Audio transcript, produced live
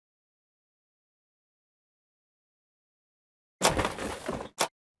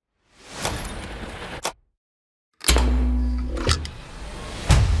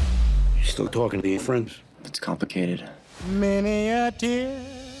still talking to your friends? It's complicated. Many a tear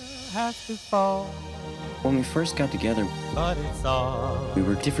has to fall, When we first got together, but it's all we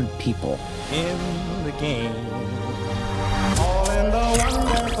were different people. in the game. All in the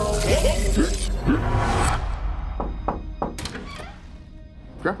wonderful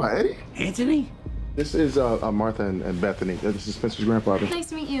Grandpa Eddie? Anthony? This is Martha and Bethany. This is Spencer's grandfather. Nice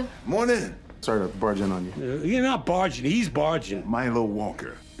to meet you. Morning. Sorry to barge in on you. You're not barging, he's barging. Milo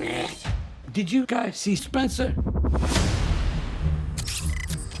Walker. Did you guys see Spencer? I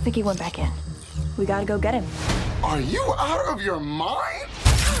think he went back in. We gotta go get him. Are you out of your mind?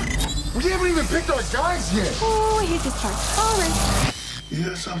 We haven't even picked our guys yet. Oh, he's discharged. All right. You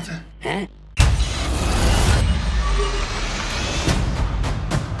hear something? Huh?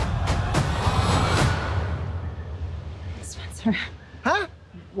 Spencer. Huh?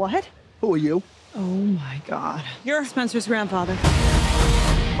 What? Who are you? Oh my God. You're Spencer's grandfather.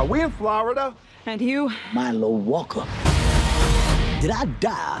 Are we in Florida? And you? Milo Walker. Did I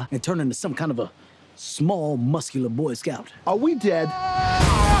die and turn into some kind of a small, muscular Boy Scout? Are we dead?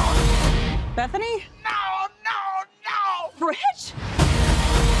 Bethany? No! Rich?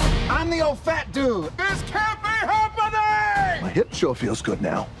 I'm the old fat dude. This can't be happening! My hip sure feels good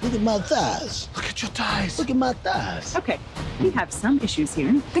now. Look at my thighs. Look at your thighs. Look at my thighs. Okay, we have some issues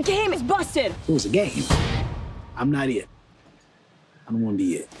here. The game is busted. It was a game. I'm not it. I don't want to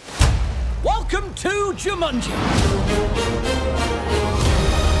be it. Welcome to JUMANJI.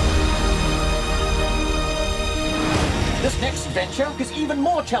 This next venture is even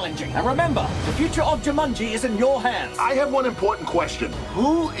more challenging. And remember, the future of Jumanji is in your hands. I have one important question.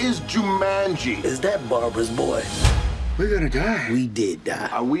 Who is Jumanji? Is that Barbara's boy? We're gonna die. We did die.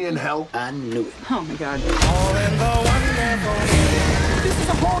 Are we in hell? I knew it. Oh my God. all in the wonderful This is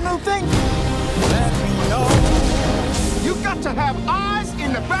a whole new thing. let me know. You got to have eyes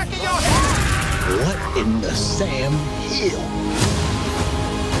in the back of your head. What in the Sam Hill?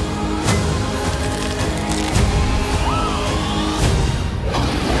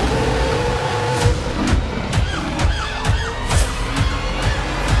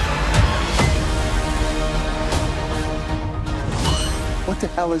 What the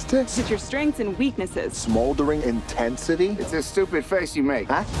hell is this? It's your strengths and weaknesses. Smoldering intensity? It's a stupid face you make.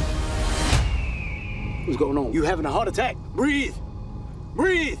 Huh? What's going on? You having a heart attack? Breathe.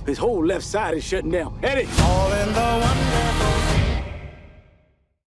 Breathe. His whole left side is shutting down. Eddie. All in the wonderful